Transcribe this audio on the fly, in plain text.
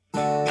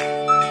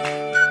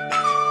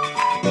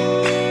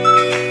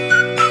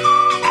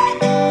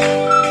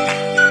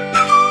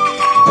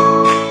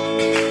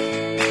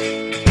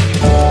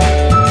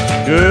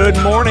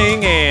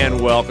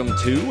welcome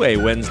to a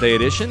Wednesday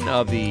edition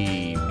of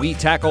the We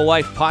Tackle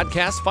Life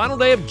podcast. Final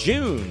day of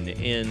June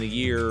in the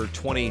year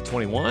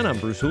 2021. I'm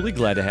Bruce Hooley.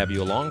 Glad to have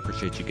you along.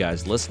 Appreciate you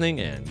guys listening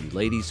and you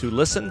ladies who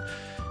listen.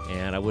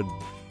 And I would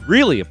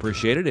really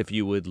appreciate it if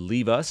you would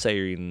leave us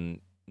a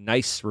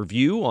nice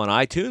review on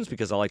iTunes,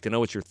 because I like to know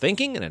what you're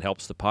thinking, and it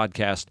helps the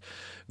podcast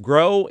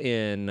grow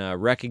in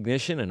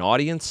recognition and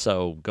audience.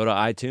 So go to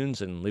iTunes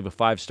and leave a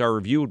 5-star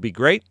review. Would be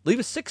great. Leave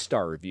a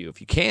 6-star review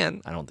if you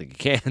can. I don't think you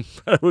can,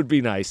 but it would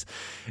be nice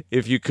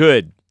if you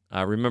could.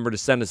 Remember to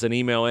send us an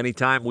email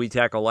anytime,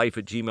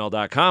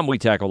 wetacklelife@gmail.com,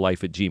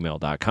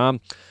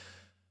 wetacklelife@gmail.com.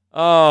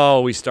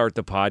 Oh, we start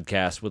the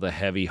podcast with a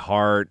heavy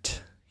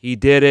heart. He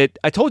did it.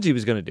 I told you he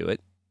was going to do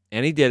it,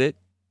 and he did it.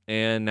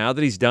 And now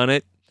that he's done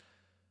it,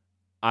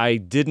 I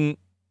didn't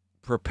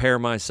prepare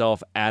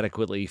myself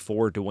adequately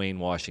for Dwayne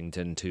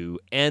Washington to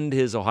end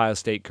his Ohio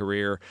State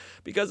career,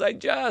 because I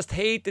just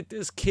hate that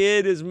this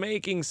kid is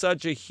making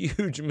such a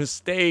huge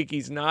mistake.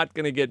 He's not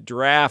going to get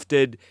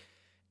drafted,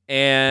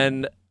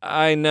 and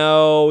I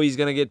know he's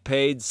going to get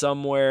paid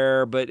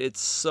somewhere, but it's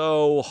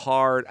so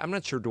hard. I'm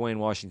not sure Dwayne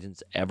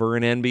Washington's ever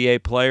an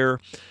NBA player.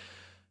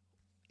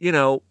 You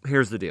know,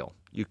 here's the deal.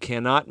 You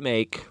cannot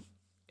make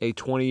a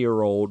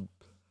 20-year-old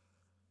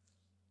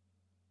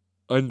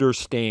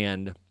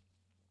understand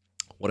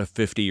what a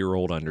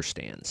 50-year-old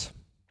understands.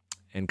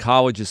 And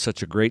college is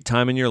such a great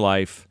time in your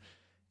life,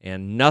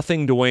 and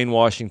nothing Dwayne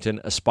Washington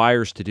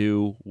aspires to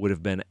do would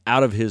have been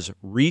out of his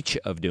reach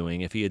of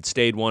doing if he had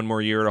stayed one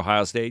more year at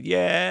Ohio State.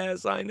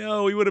 Yes, I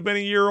know, he would have been a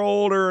year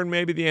older, and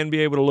maybe the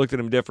NBA would have looked at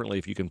him differently.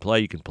 If you can play,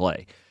 you can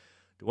play.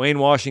 Dwayne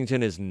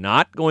Washington is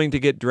not going to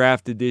get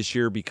drafted this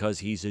year because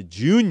he's a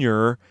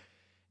junior,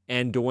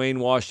 and Dwayne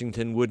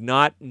Washington would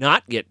not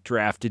get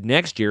drafted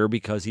next year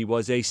because he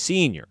was a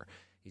senior.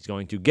 He's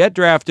going to get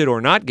drafted or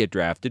not get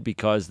drafted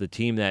because the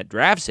team that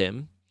drafts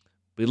him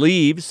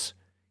believes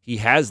he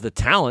has the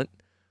talent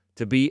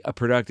to be a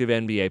productive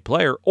NBA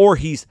player, or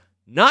he's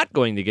not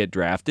going to get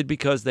drafted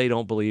because they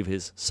don't believe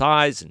his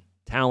size and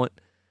talent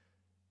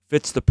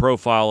fits the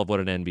profile of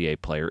what an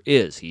NBA player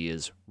is. He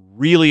is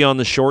really on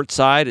the short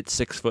side at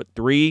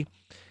 6'3".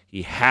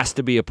 He has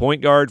to be a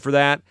point guard for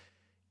that.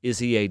 Is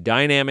he a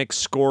dynamic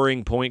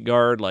scoring point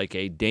guard like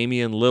a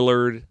Damian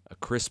Lillard, a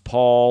Chris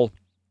Paul?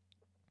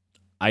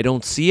 I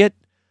don't see it.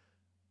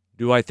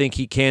 Do I think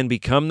he can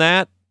become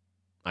that?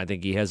 I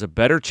think he has a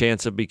better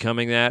chance of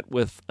becoming that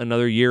with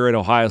another year at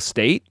Ohio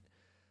State.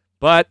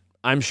 But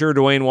I'm sure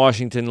Dwayne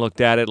Washington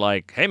looked at it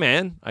like, hey,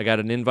 man, I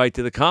got an invite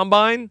to the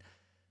Combine.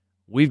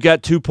 We've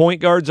got 2 point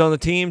guards on the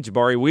team,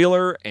 Jabari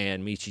Wheeler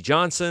and Meechie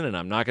Johnson, and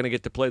I'm not going to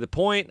get to play the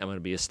point. I'm going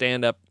to be a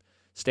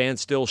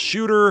standstill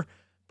shooter.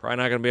 Probably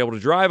not going to be able to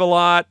drive a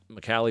lot.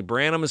 Malachi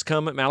Branham's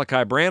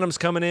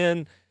coming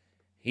in.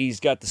 He's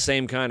got the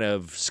same kind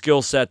of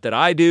skill set that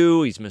I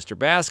do. He's Mr.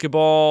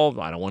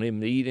 Basketball. I don't want him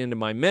to eat into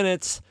my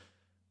minutes.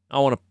 I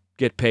want to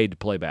get paid to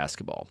play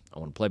basketball. I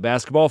want to play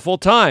basketball full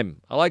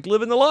time. I like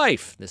living the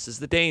life. This is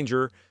the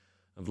danger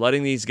of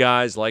letting these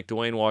guys like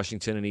Dwayne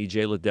Washington and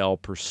E.J. Liddell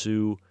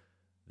pursue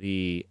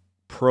the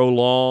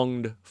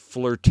prolonged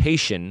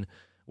flirtation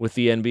with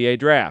the NBA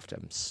draft.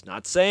 I'm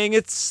not saying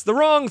it's the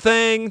wrong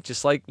thing,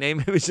 just like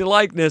name, image, and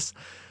likeness.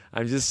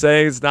 I'm just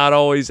saying it's not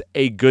always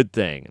a good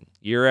thing.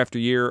 Year after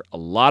year, a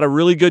lot of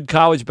really good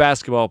college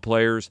basketball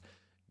players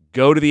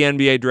go to the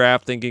NBA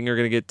draft thinking they're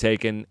going to get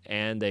taken,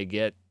 and they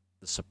get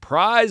the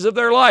surprise of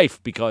their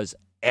life because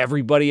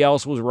everybody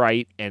else was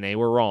right and they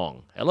were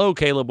wrong. Hello,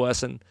 Caleb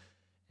Wesson,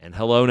 and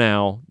hello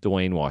now,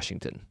 Dwayne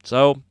Washington.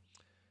 So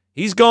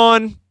he's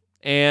gone,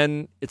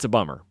 and it's a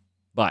bummer.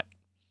 But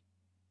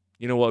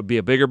you know what would be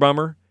a bigger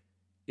bummer?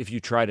 If you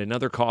tried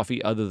another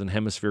coffee other than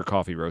Hemisphere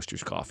Coffee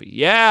Roasters coffee.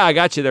 Yeah, I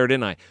got you there,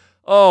 didn't I?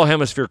 Oh,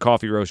 Hemisphere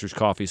Coffee Roasters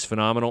coffee is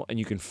phenomenal, and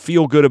you can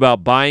feel good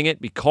about buying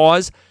it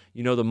because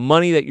you know the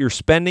money that you're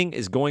spending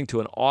is going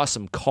to an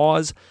awesome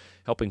cause,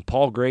 helping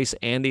Paul, Grace,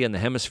 Andy, and the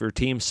Hemisphere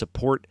team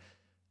support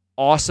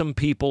awesome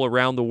people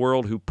around the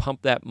world who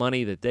pump that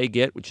money that they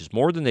get, which is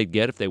more than they'd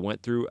get if they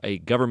went through a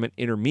government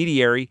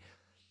intermediary.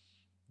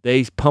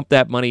 They pump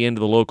that money into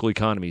the local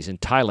economies in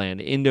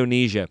Thailand,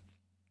 Indonesia,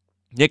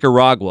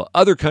 Nicaragua,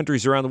 other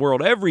countries around the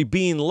world, every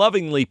bean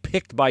lovingly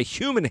picked by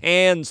human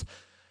hands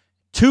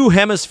to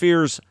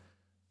Hemisphere's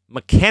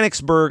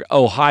Mechanicsburg,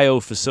 Ohio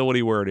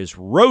facility where it is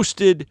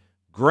roasted,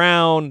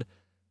 ground,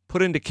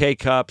 put into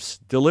K-cups,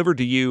 delivered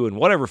to you in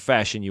whatever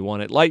fashion you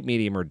want it, light,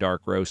 medium, or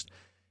dark roast,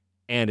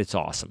 and it's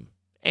awesome.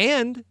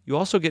 And you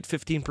also get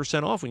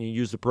 15% off when you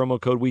use the promo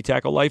code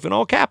WeTackleLife in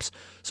all caps.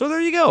 So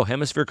there you go,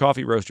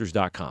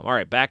 HemisphereCoffeeRoasters.com. All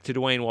right, back to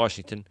Dwayne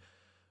Washington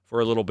for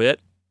a little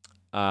bit.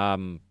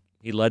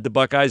 He led the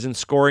Buckeyes in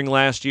scoring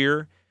last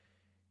year.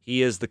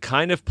 He is the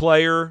kind of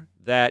player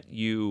that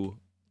you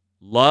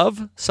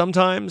love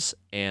sometimes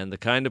and the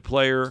kind of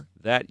player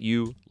that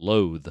you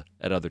loathe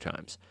at other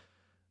times.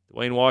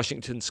 Dwayne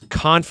Washington's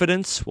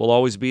confidence will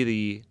always be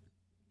the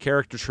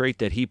character trait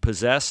that he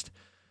possessed,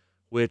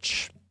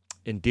 which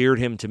endeared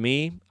him to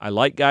me. I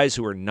like guys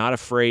who are not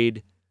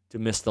afraid to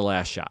miss the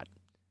last shot.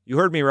 You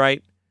heard me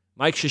right.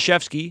 Mike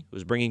Krzyzewski,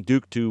 who's bringing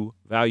Duke to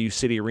Value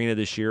City Arena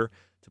this year,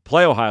 to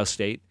play Ohio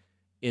State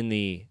in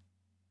the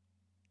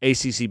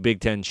ACC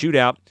Big Ten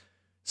shootout,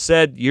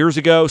 said years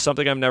ago,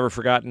 something I've never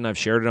forgotten. I've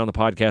shared it on the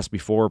podcast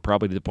before,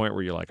 probably to the point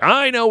where you're like,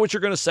 I know what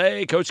you're going to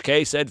say. Coach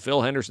K said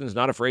Phil Henderson's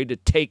not afraid to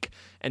take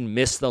and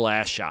miss the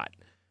last shot.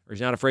 Or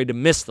he's not afraid to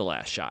miss the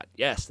last shot.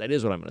 Yes, that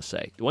is what I'm going to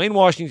say. Dwayne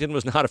Washington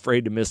was not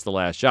afraid to miss the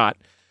last shot.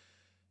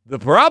 The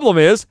problem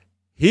is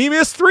he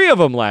missed 3 of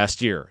them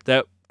last year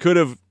that could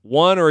have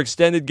won or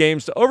extended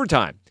games to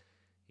overtime.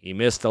 He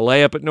missed a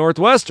layup at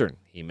Northwestern.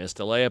 He missed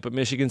a layup at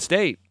Michigan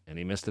State. And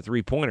he missed a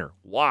 3-pointer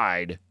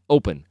wide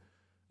open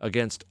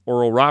against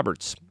Oral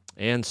Roberts.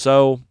 And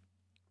so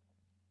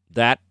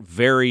that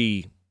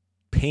very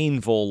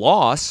painful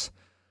loss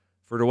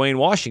for Dwayne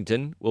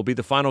Washington will be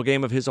the final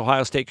game of his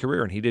Ohio State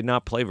career, and he did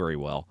not play very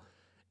well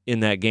in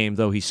that game,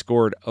 though he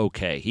scored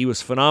okay. He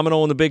was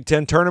phenomenal in the Big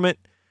Ten tournament.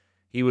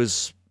 He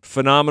was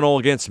phenomenal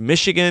against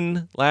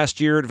Michigan last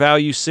year at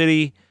Value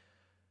City.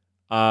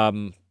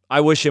 I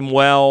wish him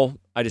well.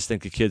 I just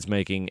think the kid's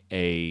making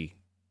a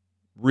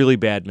really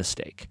bad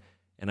mistake.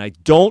 And I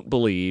don't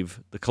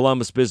believe the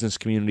Columbus business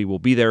community will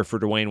be there for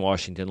Dwayne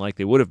Washington like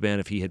they would have been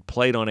if he had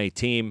played on a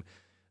team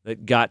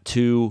that got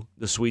to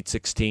the Sweet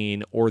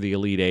 16 or the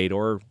Elite Eight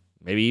or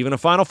maybe even a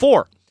Final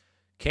Four.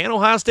 Can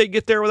Ohio State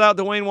get there without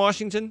Dwayne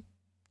Washington?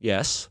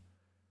 Yes.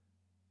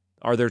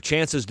 Are their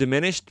chances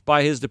diminished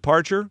by his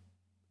departure?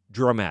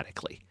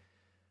 Dramatically.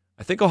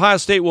 I think Ohio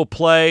State will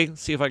play,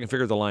 let's see if I can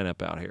figure the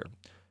lineup out here.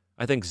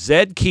 I think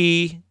Zed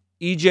Key,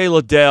 E.J.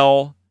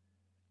 Liddell.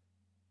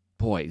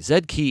 Boy,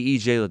 Zed Key,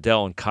 E.J.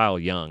 Liddell, and Kyle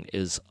Young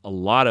is a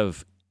lot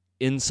of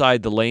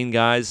inside the lane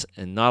guys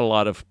and not a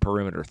lot of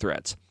perimeter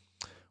threats.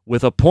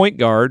 With a point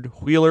guard,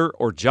 Wheeler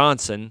or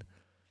Johnson,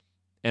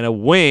 and a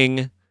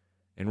wing,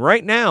 and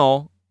right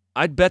now,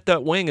 I'd bet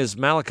that wing is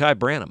Malachi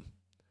Branham.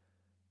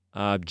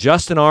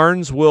 Justin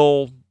Arns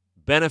will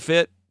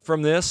benefit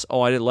from this.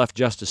 Oh, I left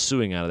Justice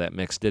Suing out of that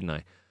mix, didn't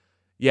I?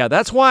 Yeah,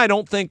 that's why I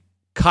don't think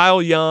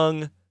Kyle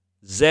Young,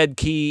 Zed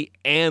Key,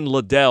 and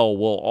Liddell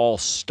will all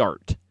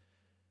start.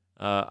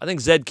 I think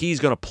Zed Key's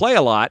going to play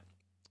a lot,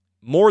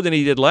 more than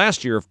he did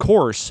last year, of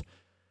course,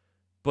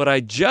 but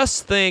I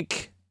just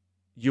think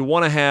you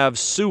want to have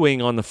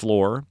Suing on the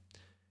floor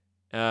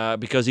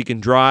because he can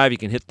drive, he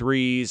can hit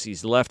threes,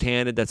 he's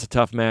left-handed, that's a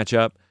tough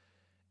matchup.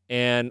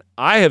 And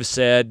I have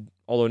said,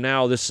 although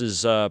now this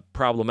is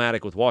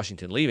problematic with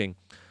Washington leaving,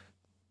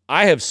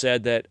 I have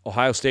said that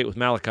Ohio State with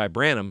Malachi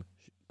Branham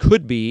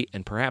could be,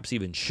 and perhaps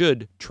even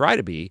should try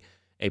to be,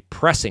 a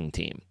pressing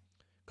team.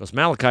 Because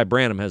Malachi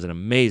Branham has an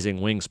amazing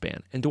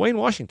wingspan. And Dwayne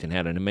Washington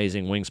had an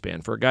amazing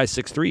wingspan. For a guy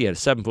 6'3", he had a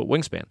 7-foot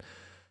wingspan.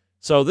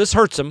 So this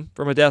hurts them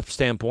from a depth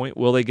standpoint.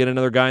 Will they get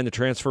another guy in the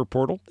transfer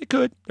portal? They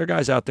could. There are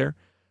guys out there.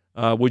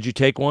 Would you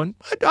take one?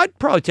 I'd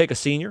probably take a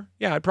senior.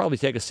 Yeah, I'd probably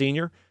take a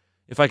senior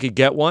if I could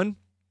get one.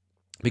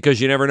 Because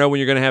you never know when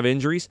you're going to have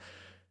injuries.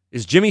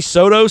 Is Jimmy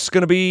Sotos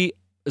going to be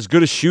as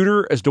good a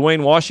shooter as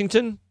Dwayne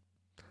Washington?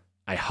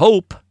 I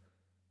hope.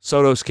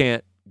 Sotos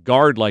can't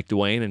guard like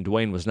Dwayne, and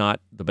Dwayne was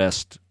not the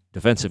best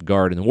defensive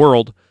guard in the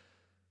world.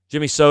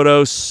 Jimmy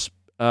Sotos,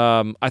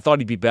 I thought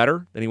he'd be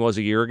better than he was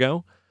a year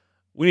ago.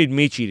 We need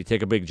Michi to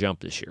take a big jump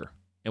this year,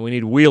 and we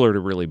need Wheeler to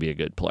really be a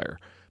good player.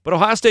 But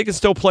Ohio State can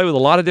still play with a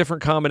lot of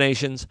different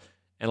combinations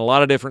and a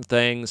lot of different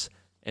things,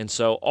 and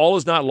so all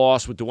is not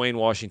lost with Dwayne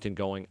Washington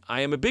going.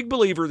 I am a big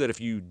believer that if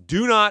you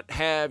do not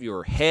have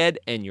your head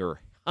and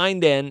your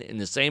hind end in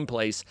the same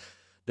place,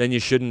 then you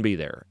shouldn't be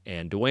there.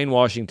 And Dwayne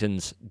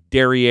Washington's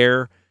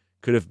derriere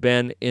could have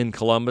been in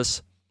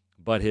Columbus,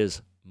 but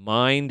his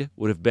mind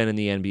would have been in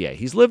the NBA.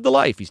 He's lived the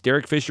life. He's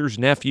Derek Fisher's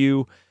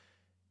nephew,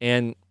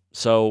 and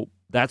so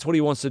that's what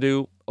he wants to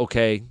do.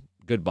 Okay,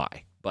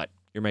 goodbye. But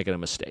you're making a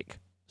mistake.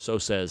 So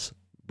says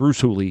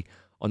Bruce Hooley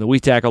on the We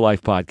Tackle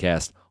Life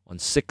podcast on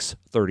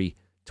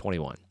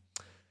 6/30/21.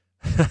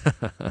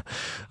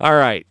 All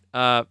right.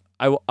 I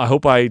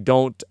hope I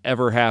don't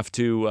ever have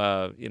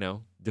to,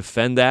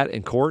 defend that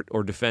in court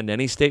or defend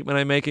any statement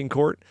I make in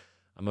court.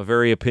 I'm a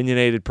very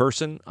opinionated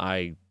person.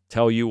 I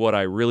tell you what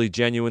I really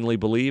genuinely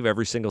believe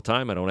every single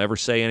time. I don't ever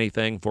say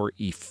anything for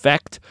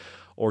effect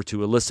or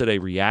to elicit a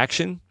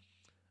reaction.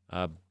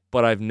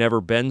 But I've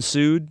never been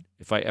sued.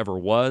 If I ever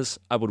was,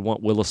 I would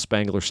want Willis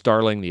Spangler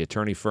Starling, the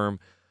attorney firm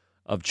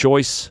of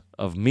choice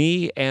of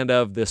me and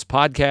of this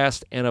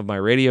podcast and of my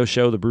radio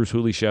show, The Bruce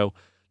Hooley Show,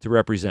 to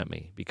represent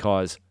me.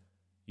 Because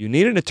you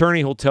need an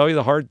attorney who'll tell you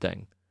the hard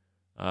thing.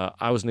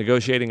 I was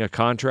negotiating a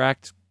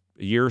contract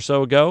a year or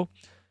so ago.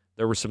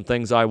 There were some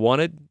things I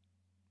wanted.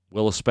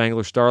 Willis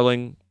Spangler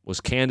Starling was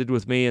candid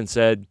with me and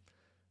said,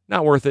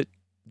 not worth it.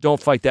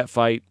 Don't fight that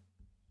fight.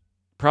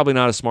 Probably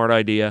not a smart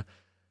idea.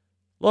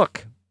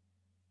 Look,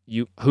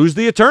 who's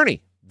the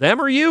attorney?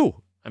 Them or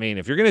you? I mean,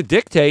 if you're going to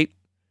dictate,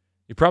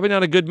 you're probably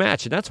not a good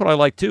match. And that's what I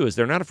like, too, is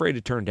they're not afraid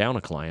to turn down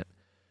a client.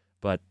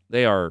 But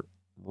they are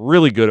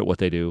really good at what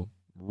they do,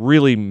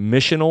 really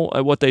missional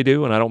at what they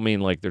do. And I don't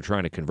mean like they're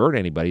trying to convert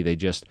anybody. They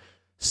just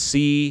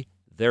see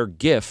their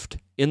gift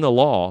in the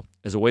law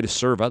as a way to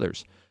serve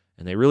others.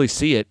 And they really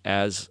see it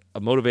as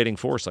a motivating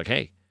force. Like,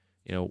 hey,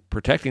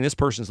 protecting this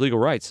person's legal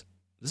rights,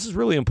 This is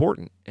really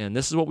important, and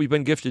this is what we've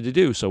been gifted to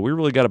do. So we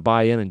really got to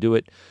buy in and do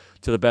it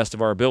to the best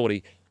of our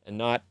ability, and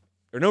there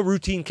are no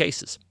routine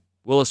cases.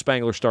 Willis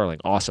Spangler Starling,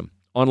 awesome.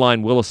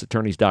 Online,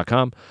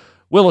 willisattorneys.com,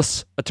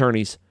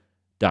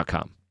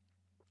 willisattorneys.com.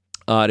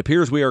 It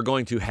appears we are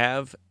going to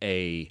have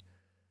a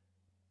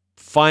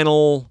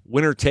final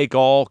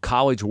winner-take-all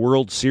College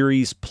World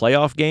Series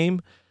playoff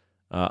game.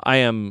 I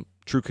am,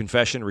 true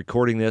confession,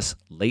 recording this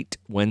late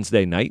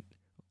Tuesday night,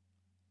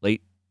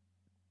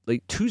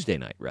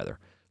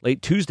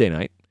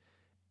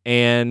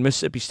 and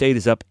Mississippi State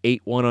is up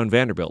 8-1 on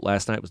Vanderbilt.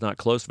 Last night was not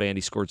close.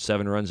 Vandy scored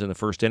 7 runs in the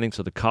first inning,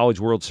 so the College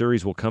World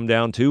Series will come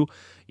down to,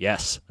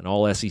 yes, an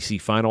all-SEC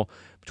final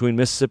between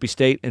Mississippi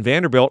State and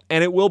Vanderbilt,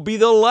 and it will be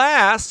the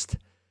last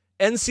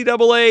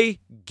NCAA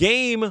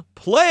game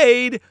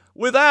played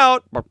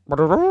without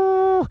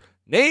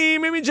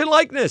name, image, and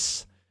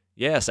likeness.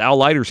 Yes, Al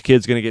Leiter's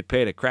kid's going to get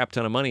paid a crap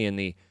ton of money in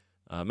the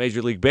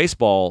Major League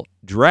Baseball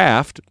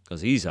draft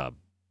because is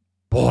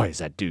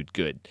that dude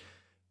good.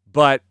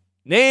 But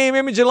name,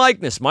 image, and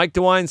likeness. Mike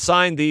DeWine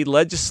signed the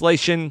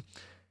legislation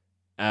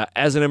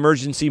as an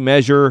emergency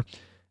measure.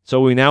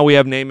 So we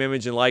have name,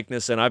 image, and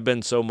likeness, and I've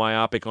been so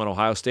myopic on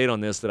Ohio State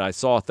on this that I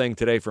saw a thing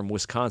today from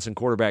Wisconsin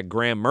quarterback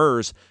Graham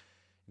Merz.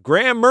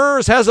 Graham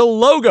Merz has a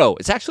logo.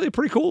 It's actually a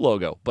pretty cool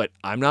logo, but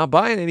I'm not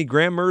buying any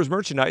Graham Merz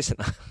merchandise, and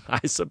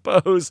I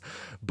suppose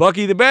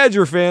Bucky the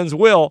Badger fans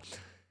will.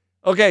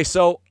 Okay,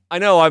 so I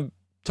know I've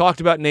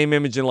talked about name,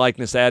 image, and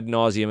likeness ad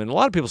nauseum, and a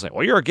lot of people say,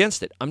 well, you're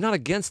against it. I'm not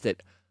against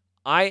it.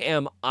 I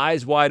am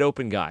eyes wide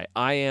open guy.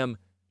 I am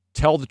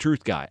tell the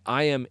truth guy.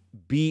 I am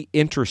be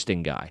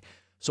interesting guy.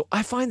 So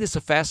I find this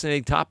a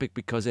fascinating topic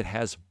because it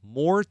has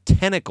more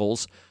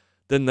tentacles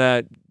than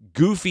the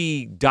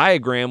goofy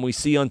diagram we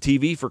see on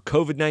TV for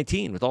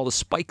COVID-19 with all the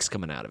spikes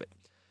coming out of it.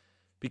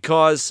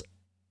 Because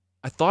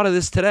I thought of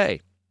this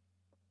today.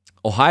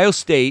 Ohio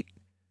State,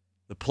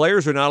 the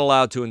players are not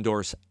allowed to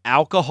endorse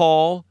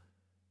alcohol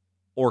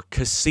or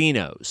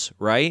casinos,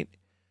 right?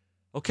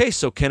 Okay,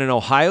 so can an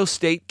Ohio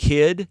State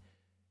kid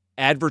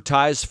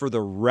advertise for the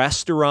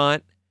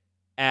restaurant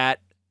at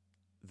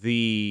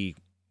the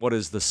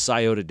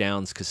Scioto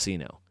Downs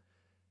Casino?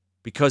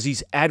 Because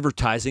he's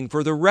advertising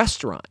for the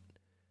restaurant.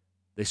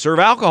 They serve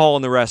alcohol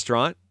in the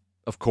restaurant,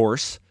 of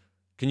course.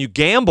 Can you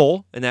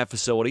gamble in that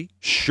facility?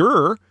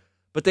 Sure,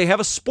 but they have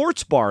a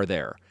sports bar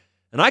there.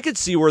 And I could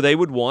see where they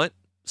would want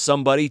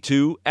somebody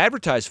to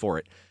advertise for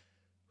it.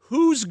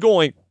 Who's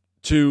going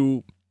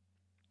to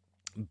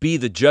be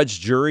the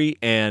judge, jury,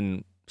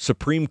 and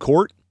Supreme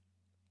Court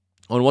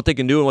on what they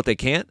can do and what they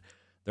can't?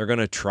 They're going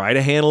to try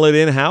to handle it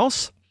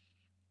in-house.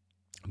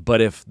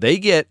 But if they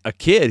get a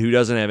kid who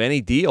doesn't have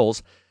any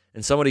deals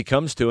and somebody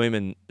comes to him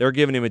and they're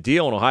giving him a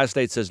deal and Ohio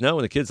State says no,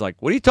 and the kid's like,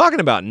 what are you talking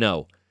about?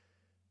 No.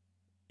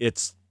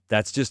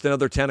 That's just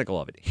another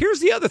tentacle of it. Here's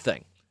the other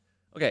thing.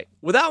 Okay,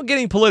 without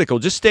getting political,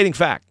 just stating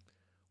fact.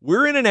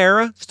 We're in an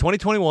era, it's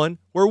 2021,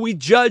 where we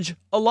judge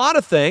a lot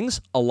of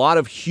things, a lot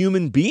of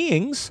human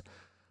beings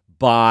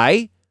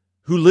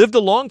who lived a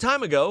long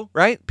time ago,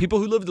 right? People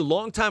who lived a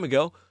long time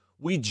ago,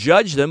 we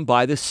judge them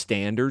by the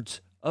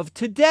standards of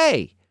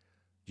today.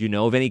 Do you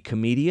know of any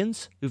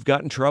comedians who've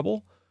gotten in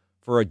trouble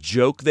for a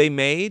joke they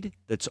made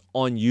that's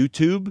on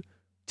YouTube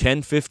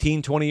 10,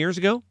 15, 20 years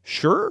ago?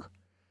 Sure.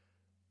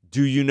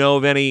 Do you know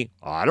of any,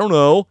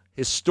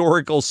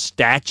 historical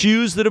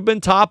statues that have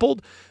been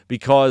toppled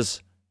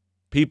because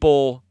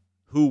people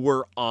who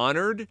were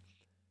honored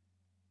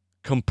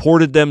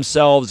comported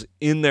themselves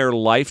in their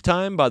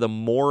lifetime by the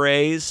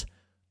mores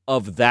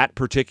of that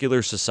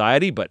particular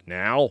society? But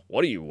now,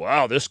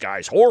 this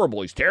guy's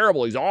horrible, he's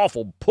terrible, he's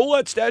awful, pull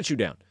that statue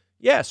down.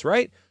 Yes,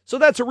 right? So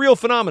that's a real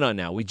phenomenon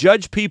now. We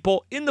judge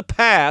people in the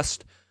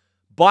past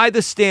by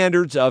the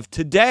standards of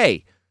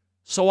today.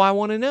 So I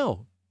want to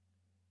know,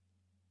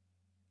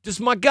 does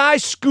my guy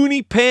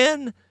Scooney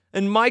Penn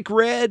and Mike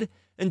Redd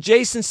and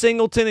Jason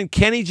Singleton and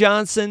Kenny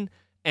Johnson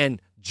and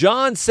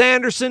John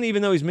Sanderson,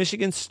 even though he's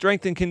Michigan's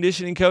strength and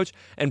conditioning coach,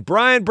 and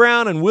Brian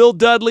Brown and Will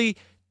Dudley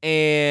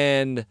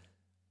and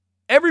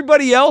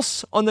everybody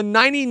else on the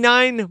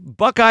 99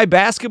 Buckeye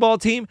basketball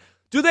team,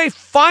 do they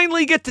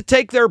finally get to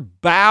take their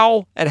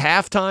bow at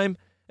halftime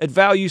at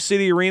Value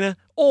City Arena?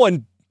 Oh,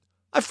 and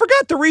I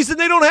forgot the reason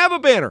they don't have a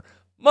banner.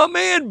 My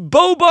man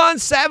Boban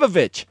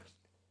Savovich.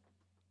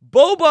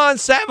 Boban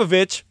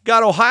Savovich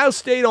got Ohio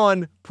State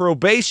on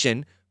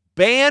probation,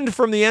 banned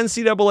from the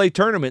NCAA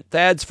tournament,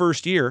 Thad's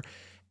first year,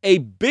 a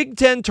Big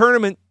Ten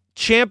tournament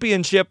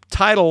championship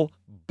title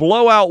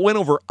blowout win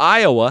over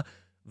Iowa,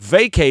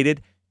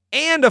 vacated,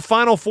 and a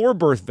Final Four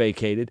berth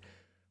vacated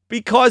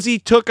because he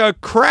took a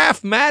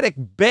Craftmatic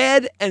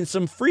bed and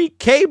some free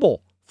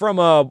cable from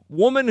a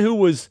woman who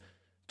was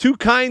too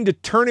kind to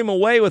turn him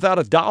away without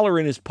 $1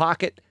 in his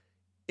pocket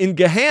in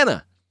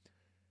Gahanna.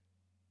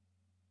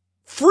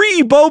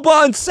 Free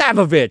Boban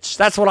Savovich.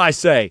 That's what I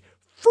say.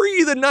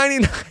 Free the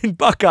 99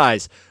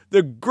 Buckeyes,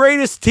 the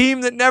greatest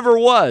team that never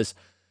was.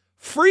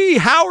 Free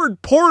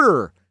Howard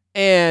Porter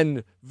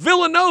and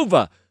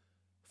Villanova.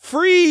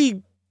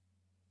 Free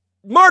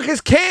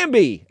Marcus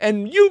Camby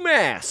and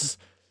UMass.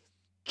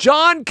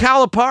 John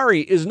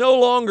Calipari is no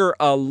longer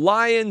a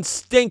lying,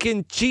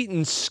 stinking,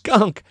 cheating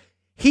skunk.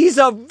 He's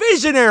a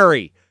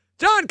visionary.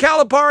 John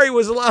Calipari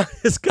was allowing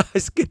his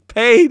guys to get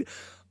paid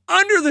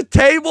under the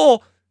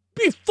table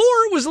before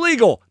it was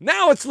legal.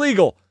 Now it's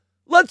legal.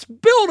 Let's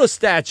build a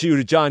statue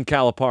to John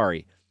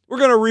Calipari. We're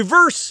going to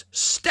reverse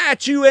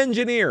statue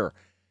engineer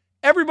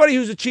everybody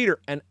who's a cheater.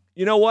 And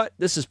you know what?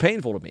 This is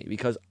painful to me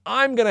because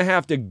I'm going to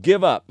have to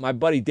give up. My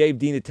buddy Dave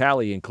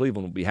DiNatale in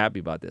Cleveland will be happy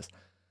about this.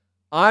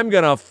 I'm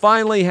going to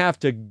finally have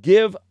to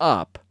give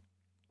up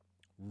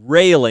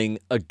railing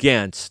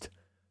against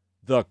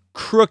the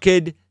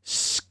crooked,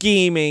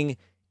 scheming,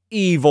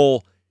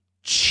 evil,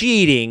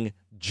 cheating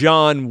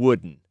John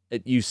Wooden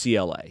at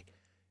UCLA.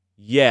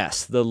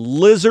 Yes, the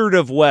Lizard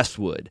of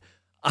Westwood.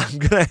 I'm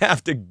going to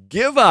have to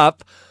give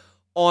up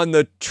on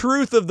the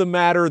truth of the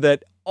matter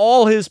that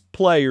all his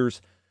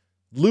players,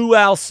 Lou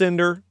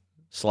Alcindor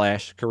 /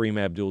 Kareem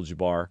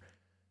Abdul-Jabbar,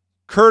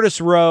 Curtis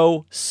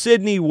Rowe,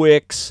 Sidney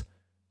Wicks,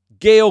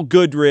 Gail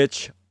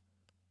Goodrich,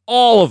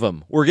 all of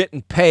them were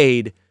getting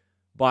paid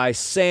by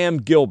Sam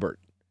Gilbert.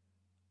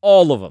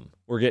 All of them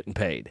were getting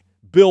paid.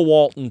 Bill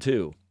Walton,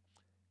 too.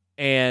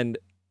 And,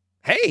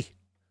 hey,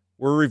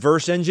 we're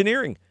reverse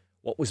engineering.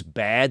 What was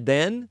bad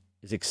then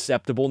is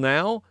acceptable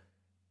now.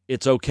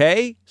 It's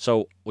okay,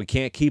 so we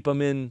can't keep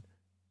them in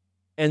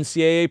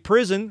NCAA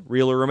prison,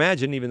 real or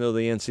imagine, even though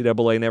the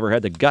NCAA never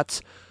had the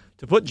guts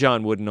to put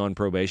John Wooden on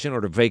probation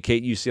or to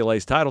vacate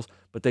UCLA's titles,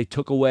 but they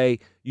took away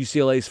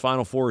UCLA's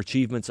Final Four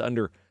achievements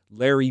under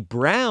Larry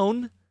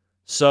Brown.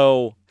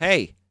 So,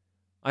 hey,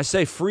 I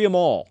say free them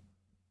all.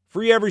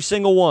 Free every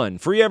single one.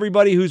 Free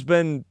everybody who's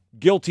been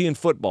guilty in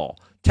football.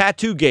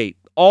 Tattoo-gate,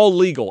 all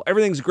legal.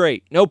 Everything's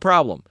great. No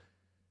problem.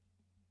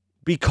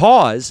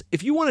 Because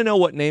if you want to know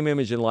what name,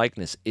 image, and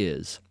likeness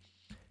is,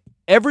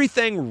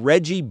 everything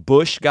Reggie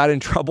Bush got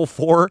in trouble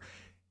for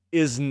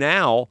is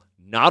now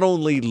not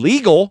only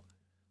legal,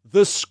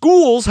 the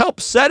schools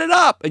help set it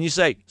up. And you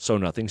say, so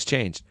nothing's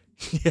changed.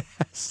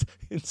 Yes,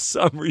 in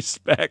some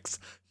respects,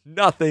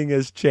 nothing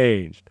has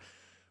changed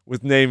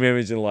with name,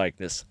 image, and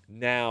likeness.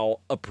 Now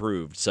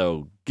approved.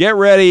 So get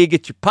ready,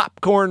 get your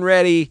popcorn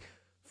ready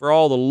for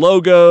all the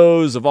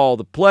logos of all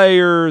the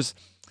players.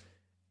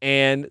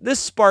 And this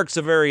sparks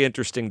a very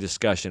interesting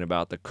discussion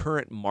about the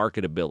current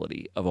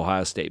marketability of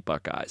Ohio State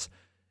Buckeyes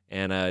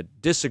and a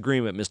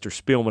disagreement Mr.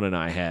 Spielman and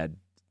I had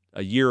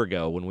a year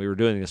ago when we were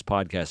doing this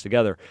podcast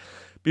together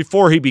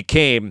before he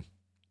became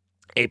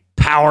a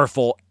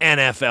powerful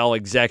NFL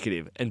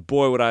executive. And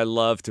boy, would I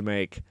love to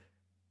make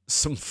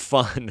some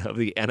fun of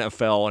the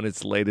NFL and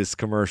its latest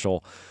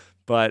commercial.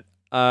 But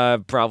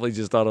probably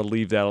just ought to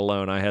leave that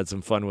alone. I had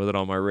some fun with it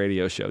on my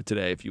radio show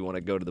today. If you want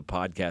to go to the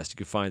podcast, you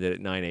can find it at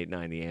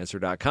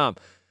 989theanswer.com.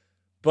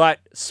 But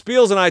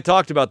Spiels and I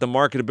talked about the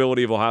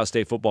marketability of Ohio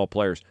State football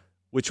players,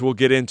 which we'll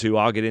get into.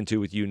 I'll get into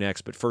with you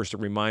next. But first, a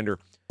reminder,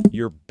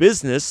 your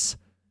business,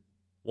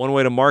 one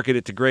way to market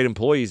it to great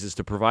employees is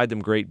to provide them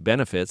great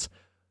benefits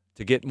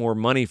to get more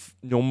money,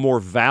 more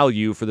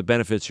value for the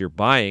benefits you're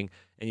buying.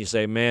 And you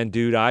say, man,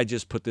 dude, I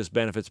just put this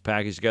benefits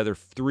package together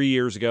 3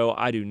 years ago.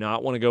 I do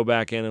not want to go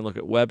back in and look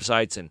at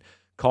websites and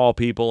call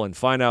people and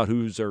find out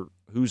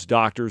whose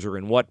doctors are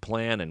in what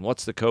plan and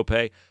what's the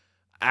copay.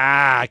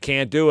 I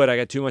can't do it. I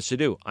got too much to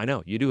do. I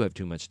know, you do have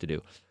too much to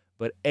do.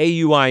 But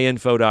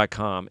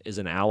AUIinfo.com is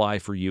an ally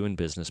for you in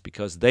business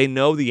because they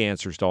know the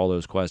answers to all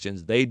those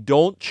questions. They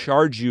don't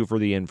charge you for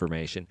the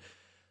information.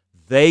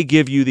 They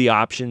give you the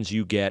options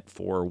you get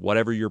for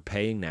whatever you're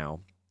paying now.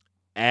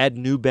 Add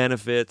new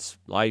benefits,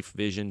 life,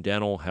 vision,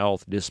 dental,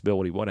 health,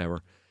 disability,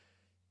 whatever.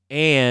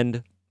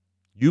 And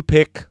you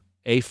pick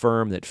a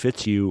firm that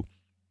fits you.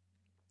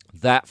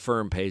 That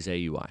firm pays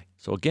AUI.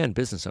 So again,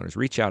 business owners,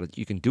 reach out.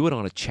 You can do it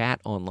on a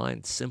chat online.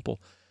 It's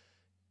simple.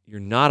 You're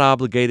not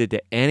obligated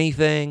to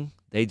anything.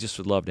 They just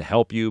would love to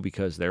help you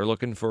because they're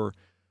looking for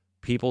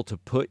people to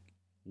put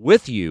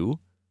with you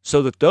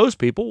so that those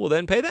people will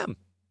then pay them.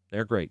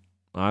 They're great.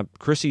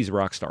 Chrissy's a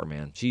rock star,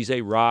 man. She's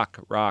a rock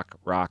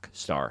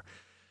star.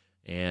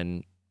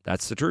 And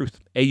that's the truth.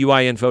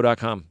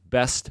 AUIinfo.com.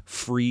 Best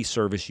free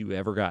service you've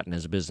ever gotten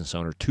as a business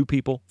owner. 2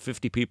 people,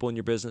 50 people in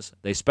your business.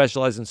 They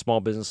specialize in small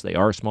business. They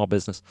are a small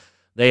business.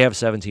 They have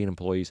 17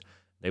 employees.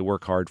 They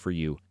work hard for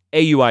you.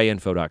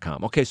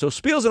 AUIinfo.com. Okay, so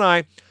Spiels and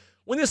I,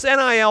 when this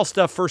NIL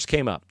stuff first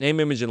came up,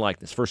 name, image, and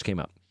likeness first came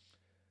up,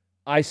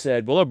 I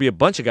said, well, there'll be a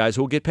bunch of guys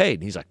who will get paid.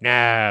 And he's like,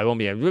 nah, it won't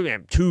be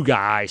 2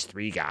 guys,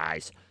 3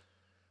 guys.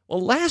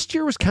 Well, last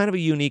year was kind of a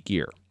unique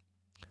year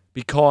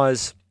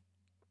because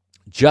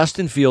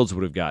Justin Fields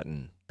would have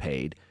gotten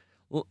paid.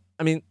 Well,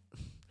 I mean,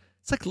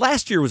 it's like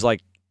last year was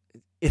like,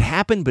 it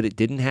happened, but it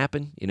didn't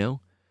happen,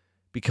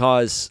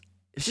 because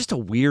it's just a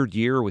weird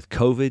year with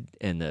COVID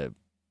and the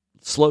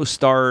slow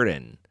start.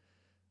 And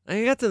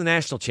I got to the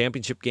national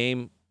championship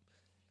game,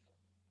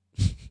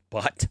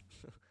 but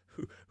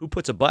who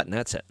puts a but in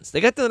that sentence?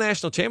 They got to the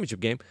national championship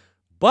game,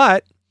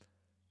 but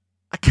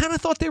I kind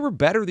of thought they were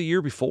better the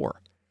year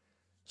before.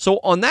 So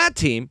on that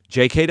team,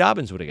 J.K.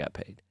 Dobbins would have got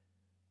paid.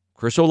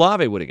 Chris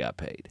Olave would have got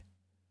paid.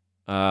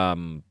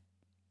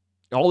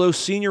 all those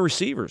senior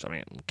receivers. I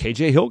mean,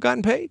 KJ Hill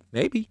gotten paid?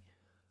 Maybe.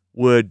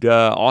 Would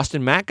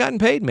Austin Mack gotten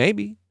paid?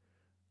 Maybe.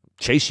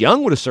 Chase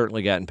Young would have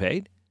certainly gotten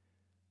paid.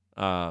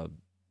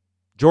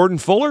 Jordan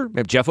Fuller,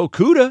 maybe Jeff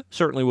Okudah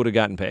certainly would have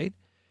gotten paid.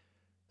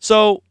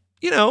 So,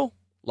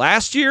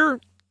 last year,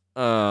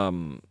 I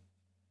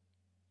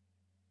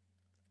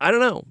don't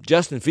know.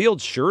 Justin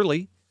Fields,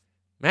 surely.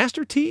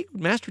 Master Teague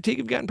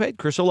have gotten paid.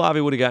 Chris Olave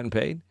would have gotten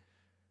paid.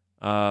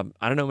 I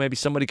don't know. Maybe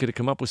somebody could have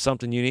come up with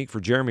something unique for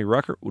Jeremy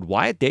Ruckert. Would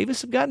Wyatt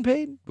Davis have gotten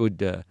paid?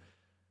 Would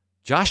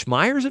Josh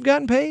Myers have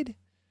gotten paid?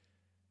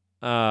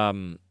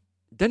 Doesn't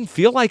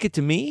feel like it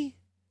to me.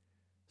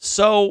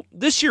 So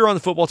this year on the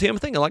football team, I'm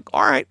thinking like,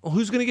 all right, well,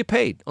 who's going to get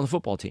paid on the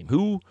football team?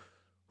 Who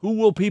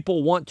will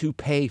people want to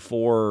pay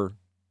for?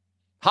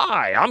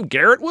 Hi, I'm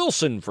Garrett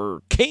Wilson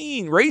for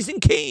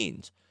Raising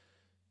Canes.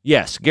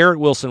 Yes, Garrett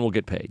Wilson will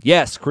get paid.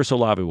 Yes, Chris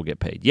Olave will get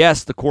paid.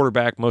 Yes, the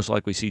quarterback, most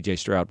likely C.J.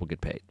 Stroud, will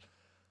get paid.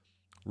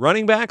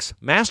 Running backs,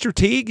 Master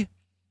Teague.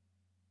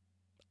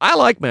 I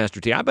like Master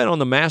Teague. I've been on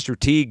the Master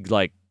Teague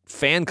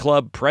fan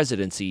club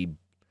presidency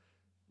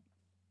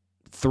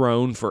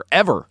throne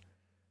forever.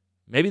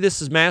 Maybe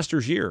this is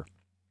Master's year.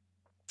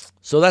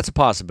 So that's a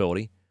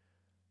possibility.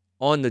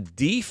 On the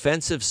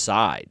defensive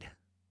side,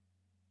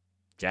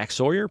 Jack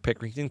Sawyer,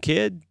 Pickerington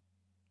kid,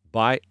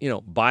 buy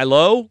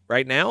low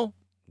right now.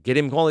 Get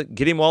him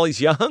while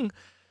he's young.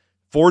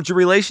 Forge a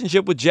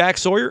relationship with Jack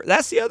Sawyer.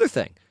 That's the other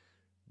thing.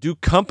 Do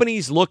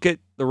companies look at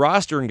the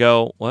roster and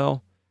go,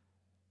 well,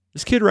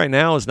 this kid right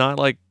now is not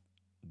like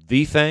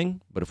the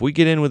thing, but if we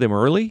get in with him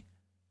early,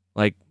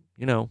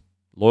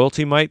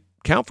 loyalty might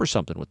count for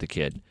something with the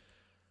kid.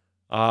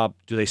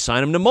 Do they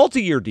sign him to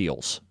multi-year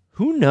deals?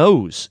 Who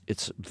knows?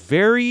 It's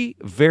very,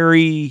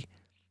 very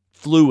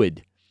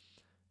fluid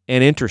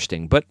and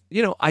interesting. But,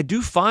 I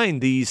do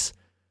find these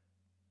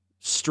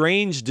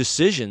strange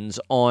decisions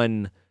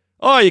on,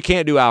 you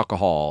can't do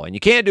alcohol and you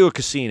can't do a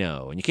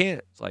casino and you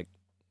can't, it's like,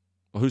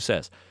 well, who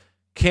says?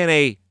 Can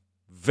a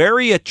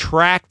very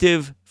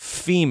attractive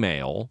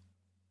female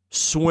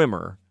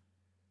swimmer,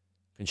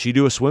 can she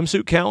do a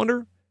swimsuit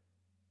calendar?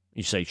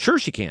 You say, sure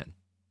she can.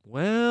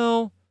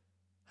 Well,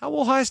 how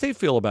will Ohio State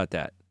feel about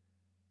that?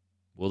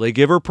 Will they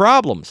give her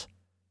problems?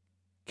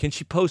 Can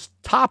she post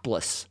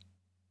topless?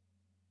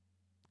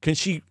 Can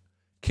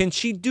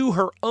she do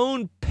her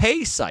own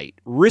pay site,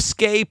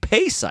 risque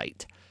pay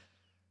site?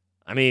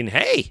 I mean,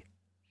 hey,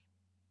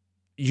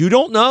 you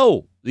don't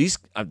know.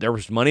 There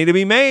was money to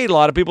be made. A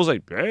lot of people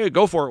say, hey,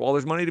 go for it. Well,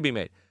 there's money to be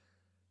made.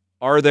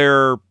 Are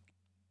there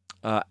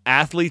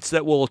athletes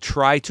that will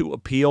try to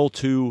appeal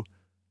to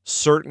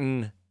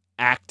certain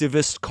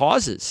activist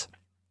causes?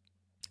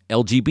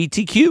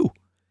 LGBTQ.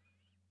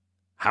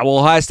 How will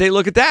Ohio State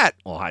look at that?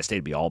 Well, Ohio State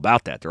would be all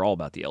about that. They're all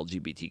about the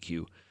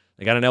LGBTQ.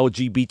 They got an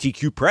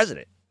LGBTQ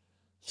president.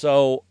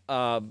 So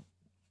I'm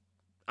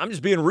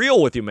just being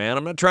real with you, man.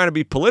 I'm not trying to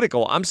be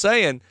political. I'm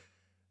saying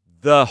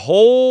the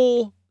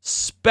whole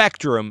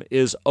spectrum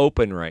is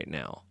open right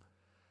now.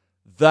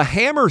 The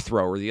hammer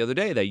thrower the other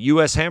day, the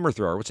U.S. hammer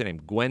thrower, what's her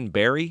name? Gwen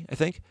Berry, I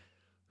think,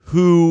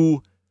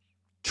 who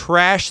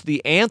trashed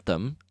the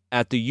anthem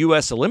at the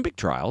U.S. Olympic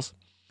trials.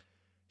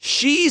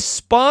 She's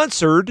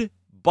sponsored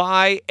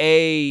by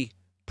a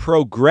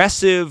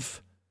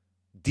progressive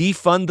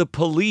defund the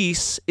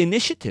police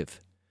initiative.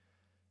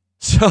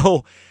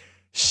 So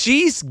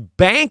she's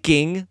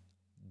banking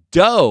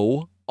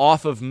dough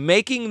off of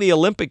making the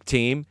Olympic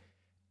team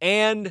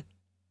and,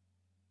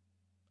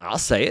 I'll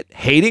say it,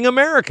 hating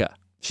America.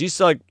 She's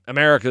like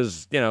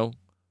America's,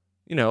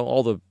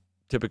 all the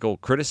typical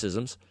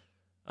criticisms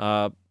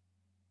that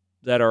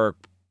are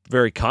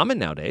very common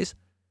nowadays.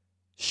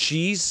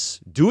 She's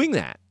doing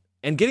that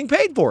and getting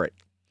paid for it.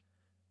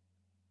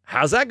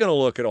 How's that going to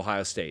look at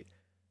Ohio State?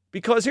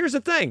 Because here's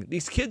the thing.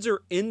 These kids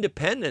are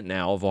independent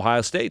now of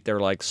Ohio State. They're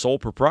like sole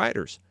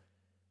proprietors.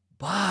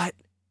 But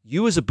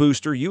you as a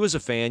booster, you as a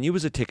fan, you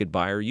as a ticket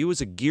buyer, you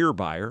as a gear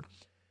buyer,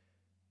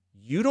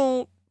 you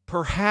don't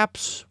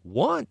perhaps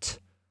want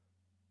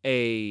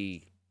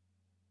a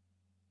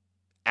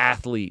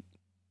athlete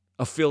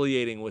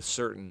affiliating with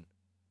certain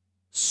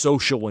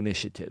social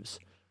initiatives,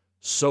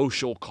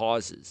 social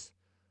causes,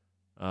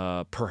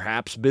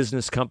 perhaps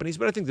business companies,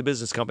 but I think the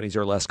business companies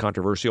are less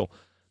controversial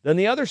than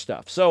the other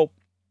stuff. So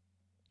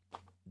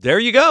there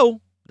you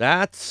go.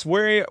 That's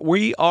where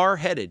we are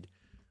headed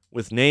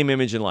with name,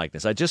 image, and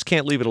likeness. I just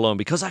can't leave it alone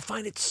because I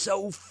find it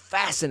so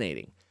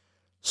fascinating.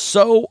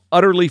 So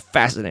utterly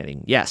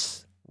fascinating.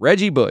 Yes,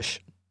 Reggie Bush.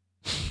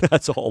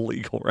 That's all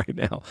legal right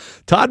now.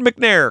 Todd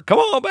McNair, come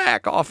on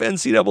back off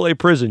NCAA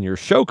prison. Your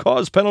show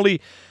cause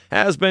penalty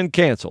has been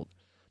canceled.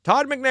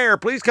 Todd McNair,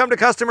 please come to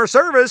customer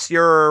service.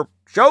 Your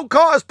show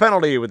cause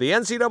penalty with the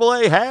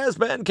NCAA has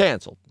been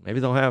canceled. Maybe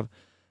they'll have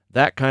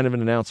that kind of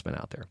an announcement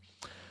out there.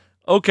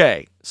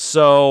 Okay,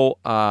 so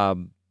I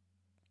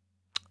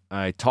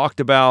talked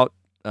about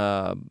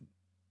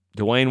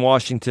Dwayne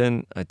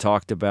Washington. I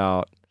talked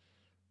about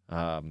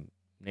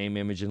name,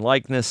 image, and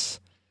likeness,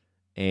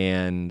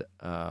 and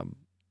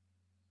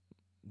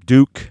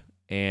Duke,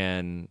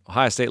 and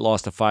Ohio State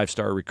lost a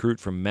 5-star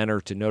recruit from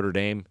Mentor to Notre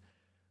Dame.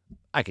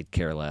 I could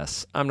care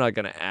less. I'm not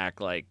going to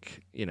act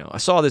like, I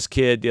saw this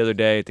kid the other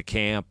day at the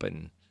camp,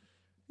 and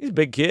he's a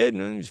big kid,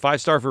 and he's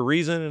 5-star for a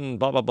reason, and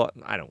blah, blah, blah.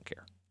 I don't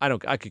care.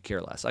 I could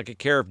care less. I could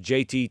care if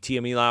JT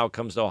Tiamilao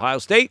comes to Ohio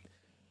State,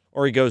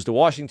 or he goes to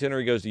Washington, or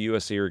he goes to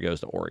USC, or he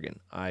goes to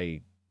Oregon.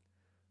 They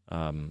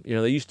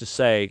used to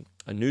say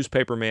a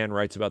newspaper man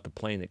writes about the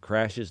plane that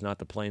crashes, not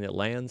the plane that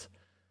lands.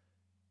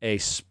 A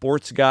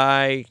sports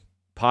guy,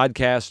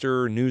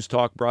 podcaster, news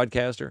talk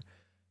broadcaster,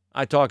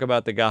 I talk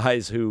about the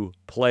guys who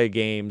play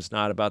games,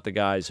 not about the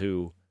guys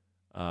who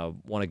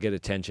want to get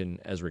attention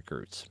as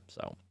recruits.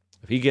 So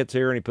if he gets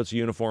here and he puts a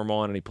uniform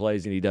on and he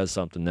plays and he does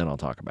something, then I'll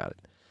talk about it.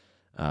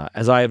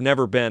 As I have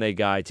never been a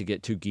guy to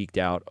get too geeked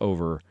out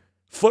over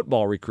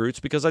football recruits,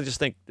 because I just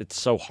think it's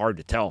so hard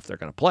to tell if they're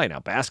going to play. Now,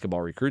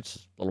 basketball recruits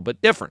is a little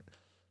bit different.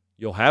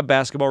 You'll have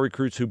basketball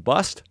recruits who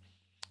bust,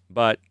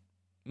 but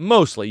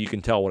mostly you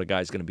can tell what a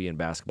guy's going to be in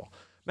basketball.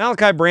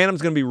 Malachi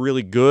Branham's going to be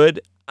really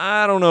good.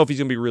 I don't know if he's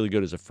going to be really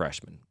good as a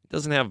freshman. He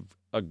doesn't have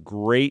a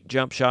great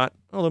jump shot,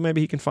 although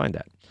maybe he can find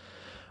that.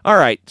 All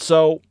right,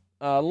 so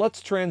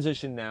let's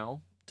transition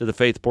now to the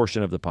faith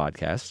portion of the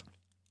podcast.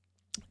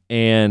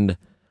 And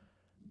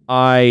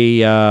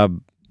I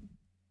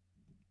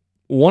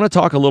want to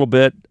talk a little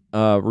bit,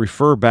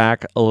 refer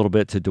back a little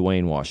bit to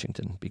Dwayne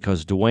Washington,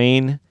 because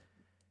Dwayne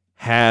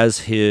has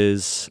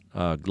his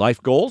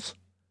life goals,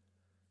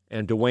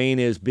 and Dwayne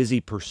is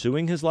busy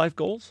pursuing his life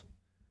goals,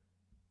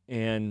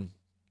 and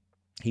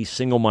he's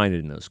single-minded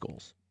in those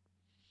goals.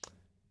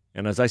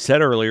 And as I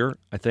said earlier,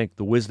 I think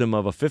the wisdom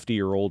of a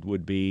 50-year-old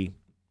would be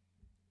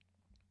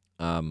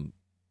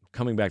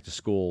coming back to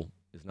school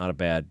is not a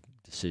bad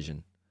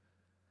decision.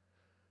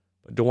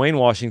 But Dwayne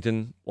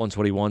Washington wants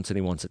what he wants, and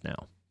he wants it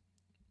now.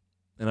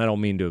 And I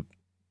don't mean to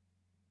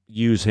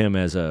use him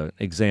as an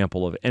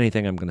example of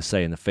anything I'm going to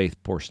say in the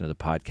faith portion of the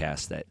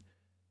podcast that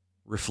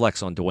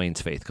reflects on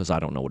Dwayne's faith, because I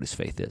don't know what his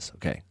faith is,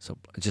 okay? So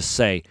I just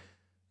say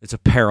it's a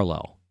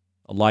parallel,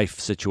 a life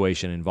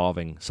situation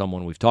involving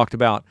someone we've talked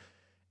about,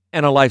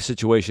 and a life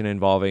situation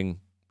involving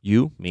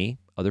you, me,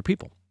 other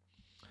people.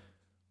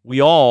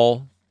 We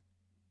all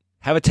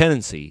have a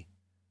tendency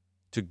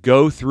to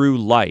go through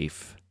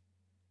life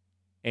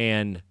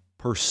and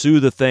pursue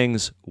the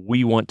things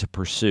we want to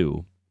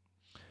pursue,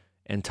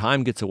 and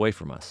time gets away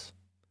from us.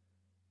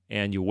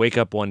 And you wake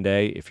up one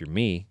day, if you're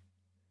me,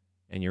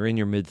 and you're in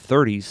your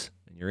mid-30s,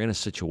 and you're in a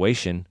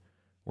situation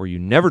where you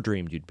never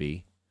dreamed you'd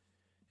be,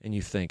 and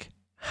you think,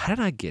 how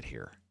did I get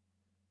here?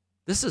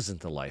 This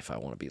isn't the life I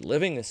want to be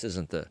living. This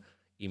isn't the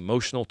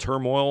emotional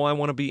turmoil I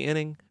want to be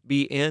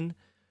in.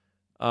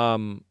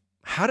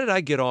 How did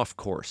I get off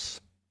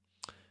course?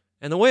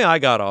 And the way I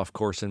got off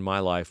course in my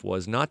life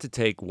was not to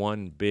take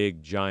one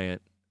big,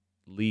 giant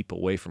leap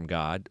away from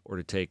God, or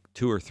to take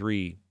 2 or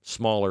 3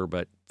 smaller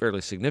but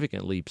fairly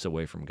significant leaps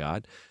away from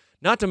God.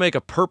 Not to make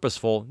a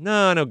purposeful,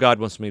 no, I know God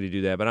wants me to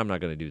do that, but I'm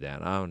not going to do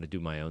that. I want to do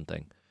my own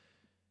thing.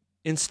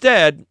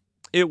 Instead,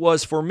 it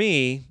was for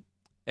me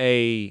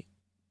a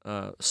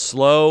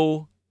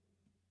slow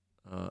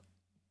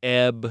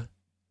ebb,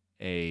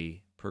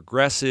 a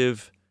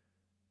progressive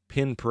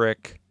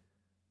pinprick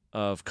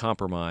of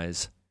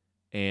compromise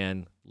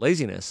and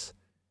laziness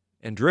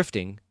and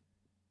drifting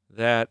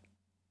that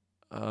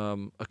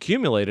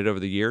accumulated over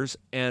the years.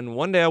 And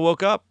one day I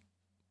woke up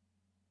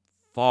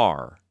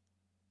far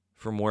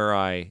from where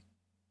I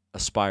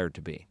aspired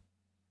to be,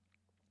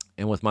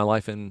 and with my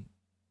life in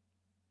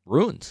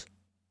ruins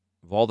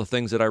of all the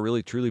things that I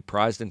really, truly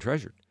prized and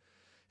treasured.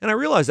 And I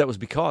realized that was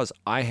because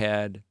I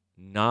had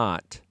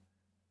not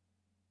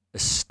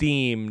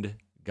esteemed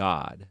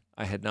God.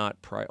 I had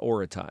not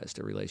prioritized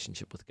a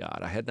relationship with God.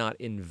 I had not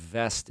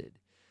invested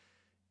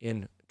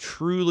in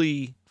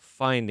truly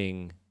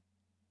finding,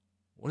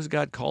 what is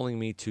God calling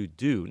me to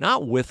do?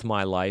 Not with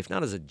my life,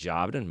 not as a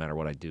job, it doesn't matter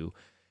what I do.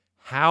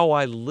 How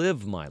I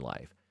live my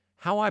life,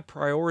 how I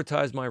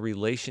prioritize my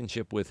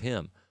relationship with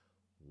Him.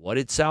 What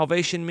did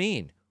salvation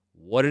mean?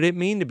 What did it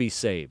mean to be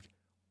saved?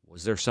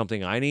 Was there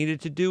something I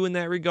needed to do in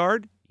that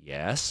regard?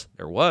 Yes,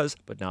 there was,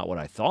 but not what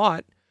I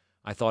thought.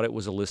 I thought it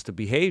was a list of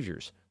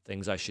behaviors,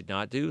 things I should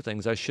not do,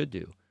 things I should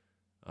do,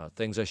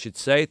 things I should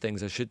say,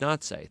 things I should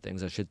not say,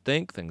 things I should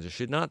think, things I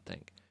should not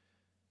think.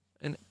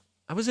 And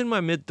I was in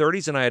my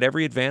mid-30s, and I had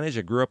every advantage.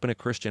 I grew up in a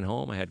Christian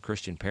home. I had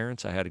Christian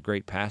parents. I had a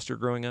great pastor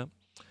growing up.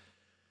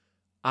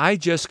 I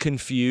just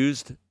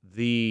confused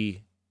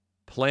the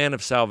plan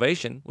of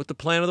salvation with the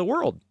plan of the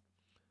world.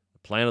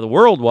 The plan of the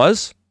world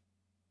was,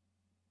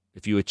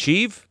 if you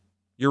achieve,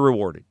 you're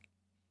rewarded.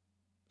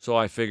 So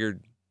I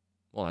figured,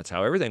 well, that's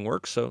how everything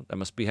works, so that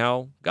must be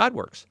how God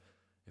works.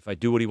 If I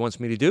do what He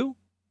wants me to do,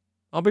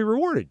 I'll be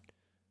rewarded.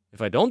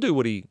 If I don't do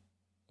what He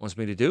wants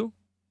me to do,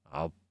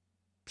 I'll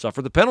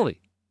suffer the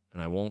penalty,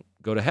 and I won't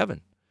go to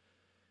heaven.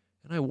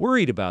 And I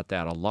worried about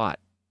that a lot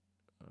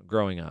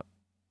growing up.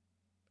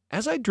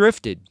 As I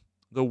drifted,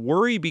 the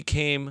worry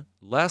became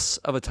less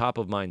of a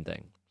top-of-mind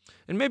thing.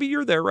 And maybe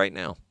you're there right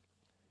now.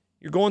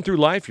 You're going through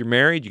life, you're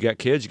married, you got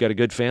kids, you got a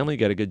good family, you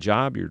got a good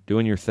job, you're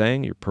doing your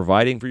thing, you're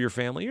providing for your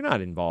family. You're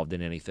not involved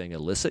in anything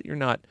illicit. You're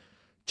not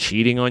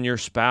cheating on your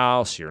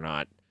spouse. You're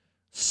not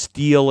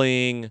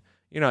stealing,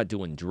 you're not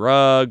doing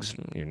drugs,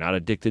 you're not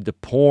addicted to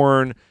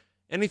porn,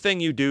 anything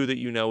you do that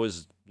you know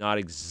is not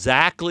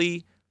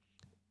exactly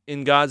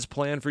in God's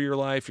plan for your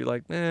life, you're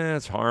like,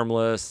 it's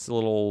harmless, it's a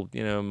little,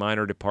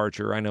 minor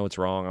departure. I know it's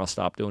wrong. I'll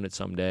stop doing it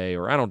someday,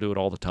 or I don't do it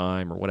all the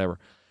time, or whatever.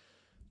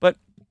 But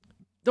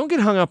don't get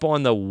hung up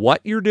on the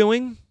what you're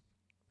doing.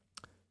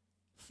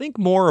 Think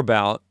more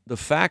about the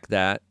fact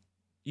that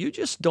you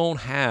just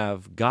don't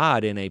have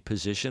God in a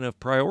position of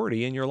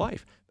priority in your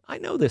life. I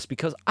know this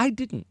because I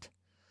didn't.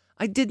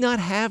 I did not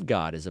have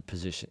God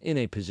in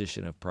a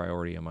position of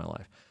priority in my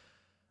life.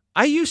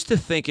 I used to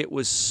think it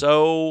was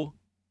so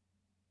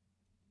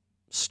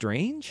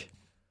strange,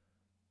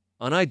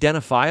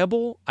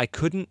 unidentifiable. I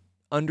couldn't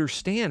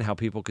understand how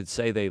people could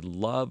say they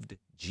loved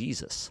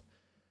Jesus.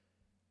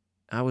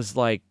 I was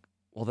like,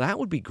 well, that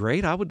would be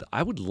great. I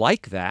would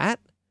like that.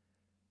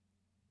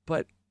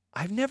 But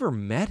I've never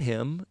met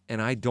him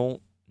and I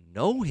don't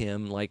know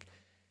him. Like,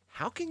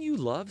 how can you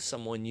love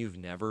someone you've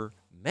never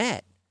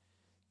met?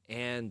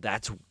 And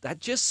that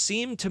just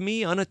seemed to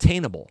me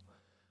unattainable.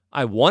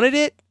 I wanted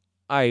it.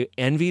 I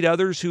envied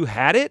others who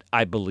had it.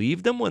 I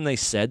believed them when they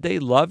said they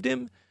loved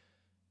him.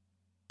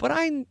 But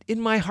I,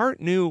 in my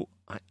heart, knew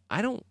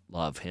I don't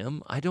love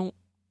him. I don't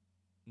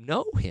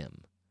know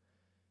him.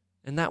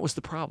 And that was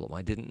the problem.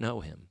 I didn't know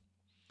him.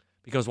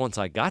 Because once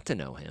I got to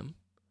know him,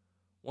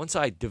 once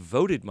I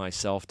devoted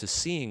myself to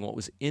seeing what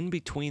was in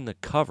between the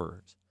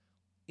covers,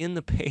 in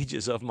the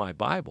pages of my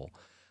Bible,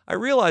 I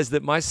realized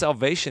that my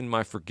salvation,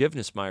 my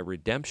forgiveness, my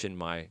redemption,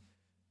 my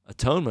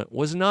atonement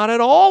was not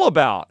at all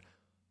about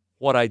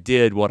what I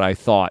did, what I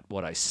thought,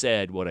 what I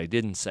said, what I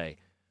didn't say.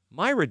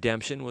 My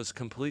redemption was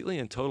completely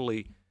and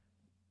totally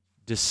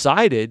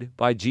decided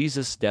by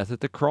Jesus' death at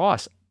the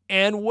cross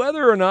and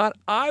whether or not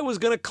I was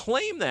going to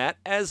claim that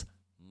as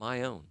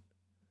my own.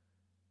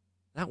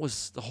 That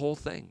was the whole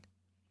thing.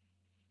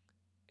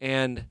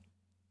 And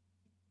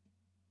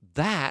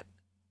that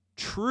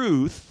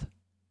truth,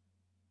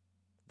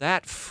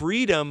 that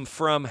freedom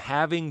from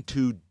having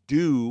to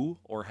do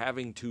or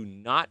having to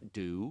not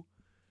do,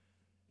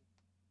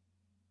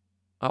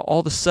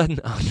 all of a sudden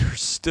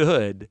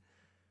understood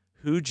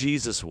who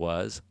Jesus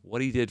was,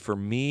 what he did for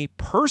me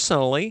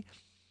personally,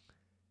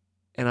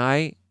 and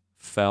I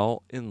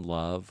fell in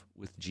love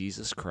with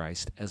Jesus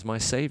Christ as my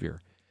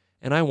Savior.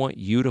 And I want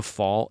you to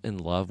fall in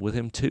love with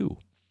him too.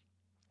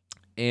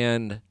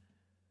 And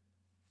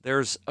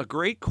there's a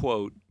great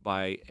quote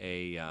by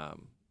a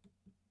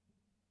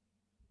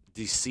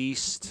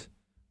deceased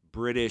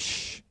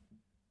British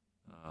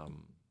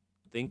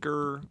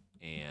thinker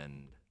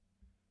and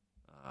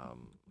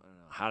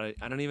I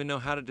don't even know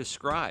how to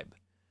describe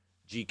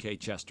G.K.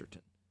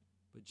 Chesterton.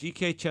 But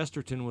G.K.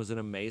 Chesterton was an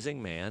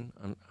amazing man.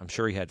 I'm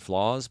sure he had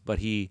flaws, but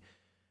he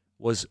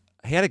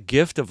had a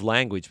gift of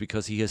language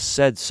because he has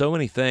said so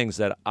many things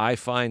that I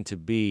find to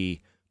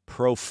be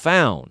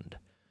profound.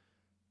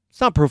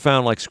 It's not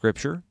profound like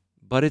Scripture,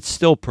 but it's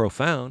still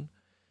profound.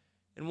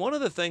 And one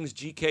of the things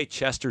G.K.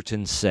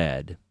 Chesterton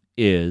said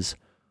is,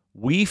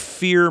 we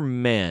fear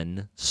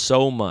men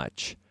so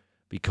much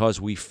because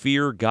we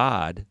fear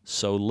God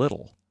so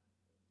little.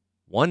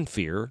 One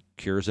fear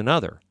cures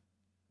another.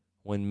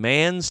 When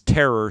man's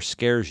terror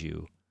scares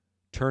you,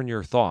 turn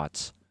your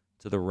thoughts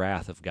to the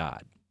wrath of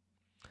God.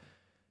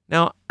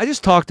 Now, I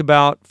just talked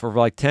about, for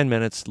like 10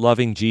 minutes,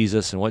 loving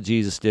Jesus and what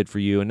Jesus did for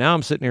you, and now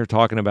I'm sitting here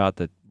talking about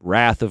the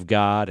wrath of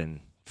God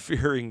and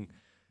fearing,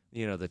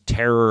 the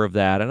terror of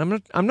that,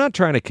 and I'm not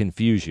trying to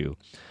confuse you,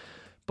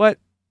 but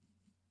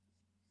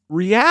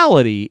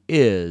reality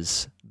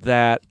is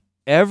that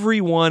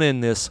everyone in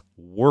this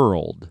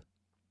world,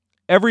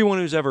 everyone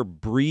who's ever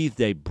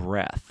breathed a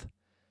breath,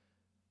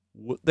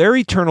 their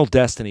eternal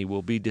destiny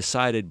will be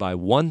decided by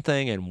one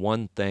thing and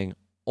one thing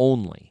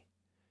only,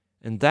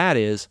 and that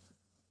is,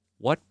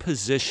 what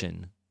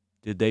position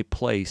did they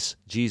place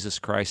Jesus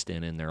Christ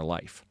in their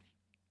life?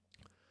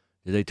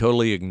 Did they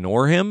totally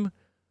ignore him?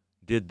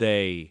 Did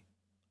they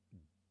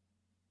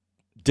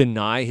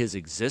deny his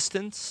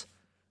existence?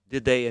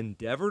 Did they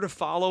endeavor to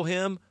follow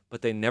him,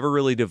 but they never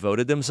really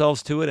devoted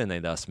themselves to it and they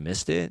thus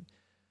missed it?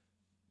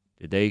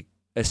 Did they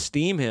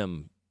esteem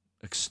him,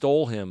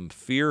 extol him,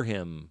 fear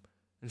him?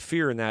 And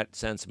fear in that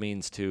sense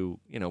means to,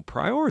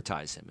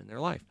 prioritize him in their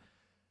life.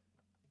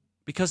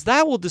 Because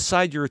that will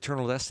decide your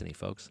eternal destiny,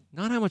 folks.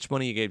 Not how much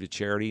money you gave to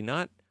charity,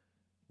 not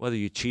whether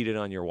you cheated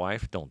on your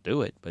wife. Don't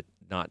do it, but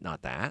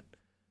not that.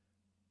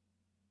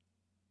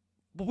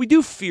 But we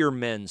do fear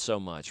men so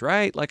much,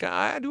 right? Like,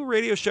 I do a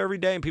radio show every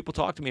day, and people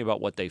talk to me about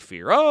what they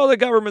fear. Oh, the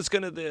government's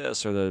going to do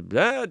this, or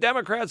the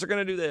Democrats are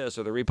going to do this,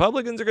 or the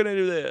Republicans are going to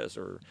do this,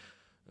 or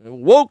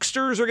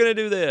wokesters are going to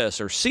do this,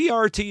 or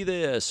CRT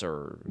this,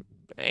 or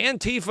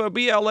Antifa,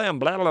 BLM,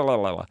 blah, blah, blah,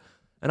 blah, blah.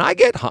 And I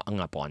get hung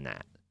up on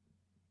that.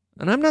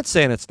 And I'm not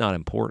saying it's not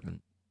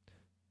important,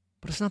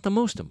 but it's not the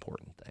most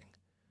important thing.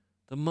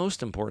 The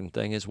most important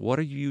thing is, what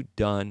are you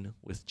done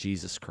with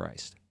Jesus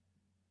Christ?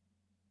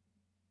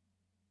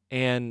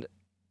 And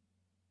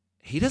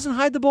he doesn't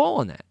hide the ball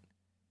on that.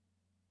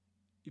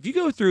 If you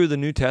go through the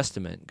New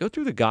Testament, go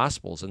through the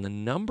Gospels, and the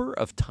number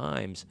of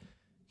times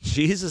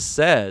Jesus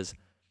says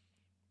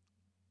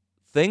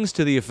things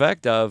to the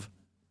effect of,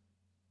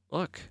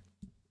 look,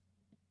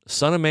 the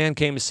Son of Man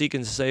came to seek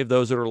and to save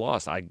those that are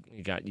lost.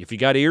 If you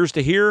got ears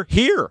to hear,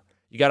 hear.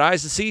 You got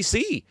eyes to see,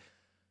 see.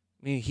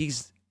 I mean,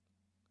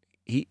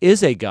 he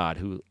is a God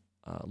who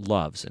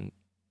loves, and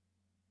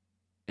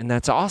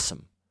that's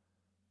awesome.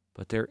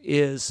 But there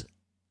is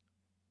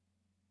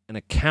an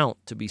account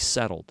to be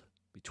settled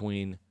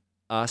between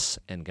us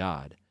and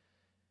God.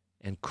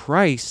 And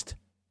Christ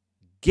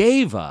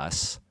gave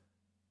us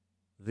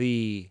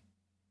the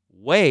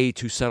way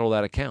to settle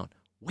that account.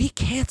 We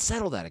can't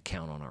settle that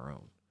account on our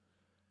own.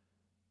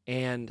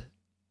 And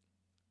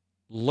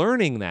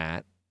learning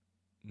that,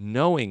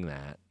 knowing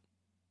that,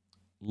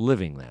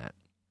 living that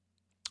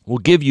will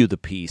give you the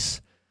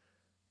peace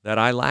that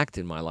I lacked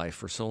in my life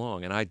for so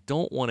long. And I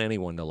don't want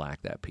anyone to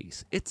lack that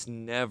peace. It's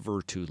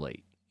never too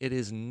late. It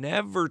is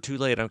never too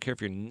late. I don't care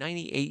if you're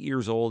 98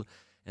 years old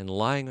and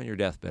lying on your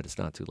deathbed, it's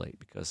not too late,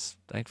 because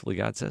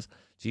thankfully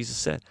Jesus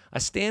said, I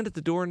stand at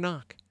the door and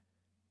knock.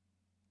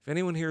 If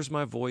anyone hears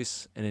my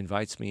voice and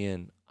invites me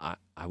in,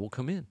 I will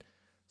come in.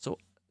 So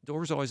the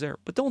door's always there.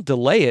 But don't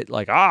delay it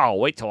like,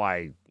 wait till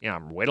I'm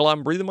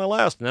breathing my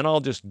last, and then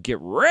I'll just get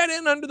right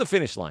in under the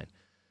finish line.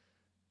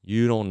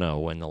 You don't know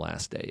when the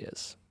last day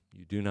is.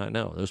 You do not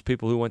know. Those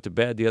people who went to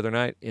bed the other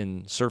night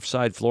in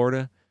Surfside,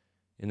 Florida,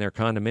 in their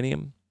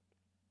condominium,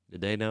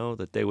 did they know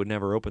that they would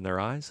never open their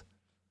eyes?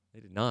 They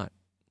did not.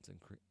 It's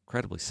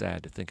incredibly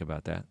sad to think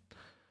about that.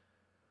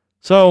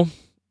 So,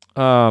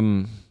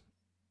 another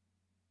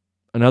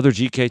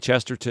G.K.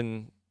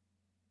 Chesterton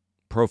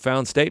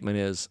profound statement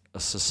is, a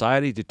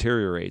society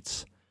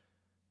deteriorates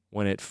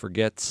when it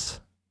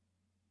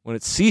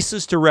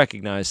ceases to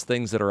recognize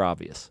things that are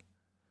obvious.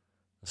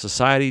 A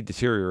society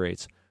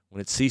deteriorates when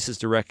it ceases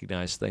to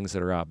recognize things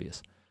that are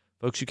obvious.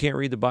 Folks, you can't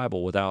read the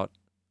Bible without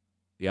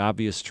the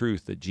obvious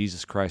truth that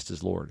Jesus Christ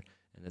is Lord,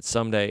 and that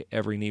someday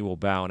every knee will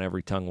bow and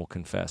every tongue will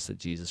confess that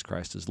Jesus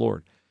Christ is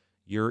Lord.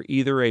 You're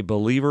either a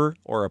believer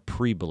or a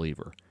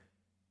pre-believer.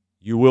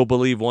 You will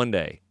believe one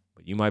day,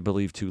 but you might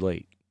believe too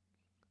late,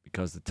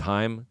 because the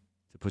time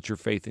to put your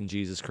faith in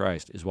Jesus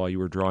Christ is while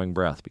you are drawing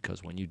breath,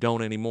 because when you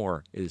don't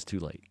anymore, it is too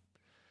late.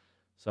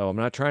 So I'm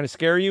not trying to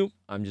scare you.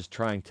 I'm just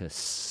trying to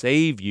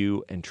save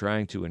you and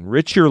trying to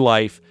enrich your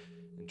life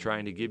and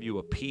trying to give you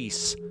a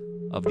piece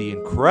of the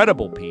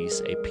incredible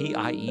peace, a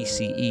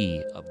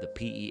P-I-E-C-E of the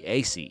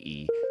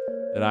P-E-A-C-E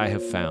that I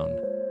have found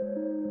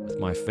with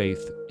my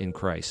faith in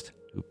Christ,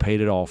 who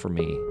paid it all for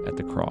me at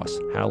the cross.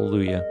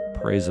 Hallelujah.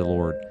 Praise the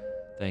Lord.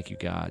 Thank you,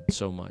 God,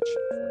 so much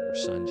for your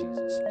Son,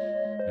 Jesus.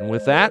 And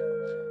with that,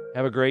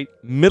 have a great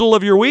middle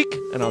of your week,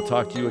 and I'll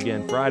talk to you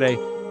again Friday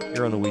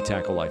here on the We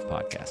Tackle Life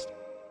podcast.